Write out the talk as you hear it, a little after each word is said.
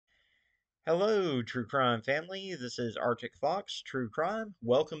Hello, True Crime family. This is Arctic Fox True Crime.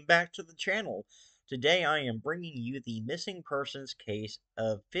 Welcome back to the channel. Today I am bringing you the missing persons case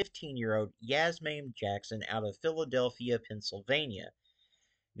of 15-year-old Yasmame Jackson out of Philadelphia, Pennsylvania.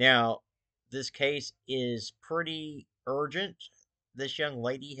 Now, this case is pretty urgent. This young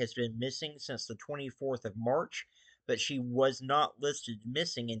lady has been missing since the 24th of March, but she was not listed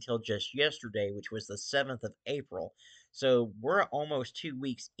missing until just yesterday, which was the 7th of April. So we're almost 2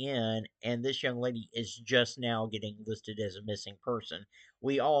 weeks in, and this young lady is just now getting listed as a missing person.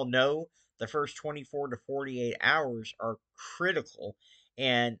 We all know the first 24 to 48 hours are critical,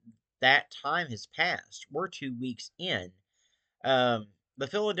 and that time has passed. We're 2 weeks in. The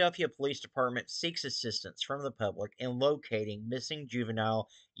Philadelphia Police Department seeks assistance from the public in locating missing juvenile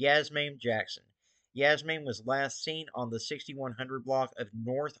Yasmame Jackson. Yasmine was last seen on the 6100 block of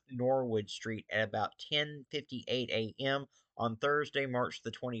North Norwood Street at about 10:58 a.m. on Thursday, March the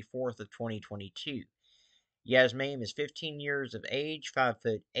 24th of 2022. Yasmine is 15 years of age,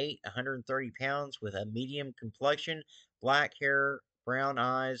 5'8", 130 pounds, with a medium complexion, black hair, brown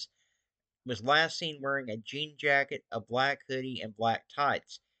eyes, was last seen wearing a jean jacket, a black hoodie, and black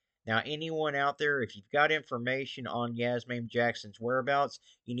tights. Now, anyone out there, if you've got information on Yasmine Jackson's whereabouts,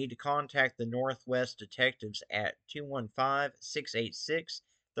 you need to contact the Northwest Detectives at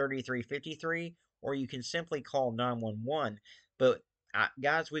 215-686-3353, or you can simply call 911. But,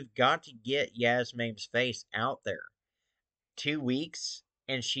 guys, we've got to get Yasmine's face out there. 2 weeks,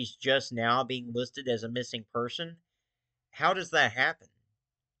 and she's just now being listed as a missing person? How does that happen?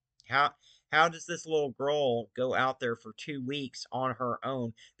 How how does this little girl go out there for 2 weeks on her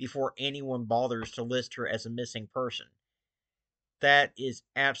own before anyone bothers to list her as a missing person? That is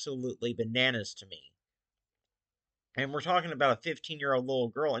absolutely bananas to me. And we're talking about a 15-year-old little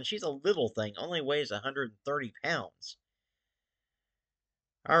girl, and she's a little thing, only weighs 130 pounds.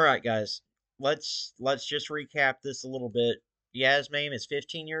 All right, guys, let's just recap this a little bit. Yasmine is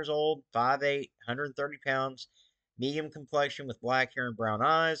 15 years old, 5'8", 130 pounds, medium complexion with black hair and brown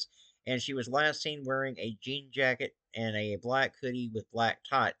eyes, and she was last seen wearing a jean jacket and a black hoodie with black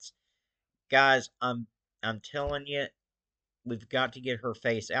tights. Guys, I'm telling you, we've got to get her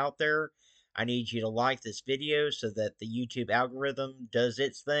face out there. I need you to like this video so that the YouTube algorithm does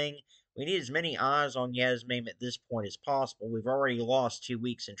its thing. We need as many eyes on Yasmine at this point as possible. We've already lost 2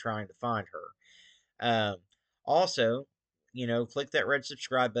 weeks in trying to find her. Um, Also, click that red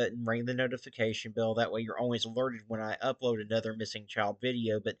subscribe button, ring the notification bell. That way you're always alerted when I upload another missing child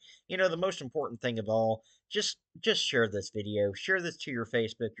video. But, the most important thing of all, just share this video. Share this to your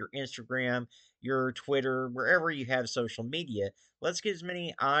Facebook, your Instagram, your Twitter, wherever you have social media. Let's get as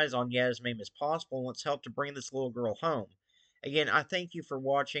many eyes on Yasmine as possible, and let's help to bring this little girl home. Again, I thank you for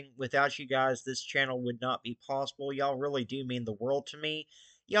watching. Without you guys, this channel would not be possible. Y'all really do mean the world to me.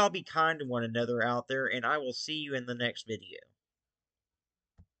 Y'all be kind to one another out there, and I will see you in the next video.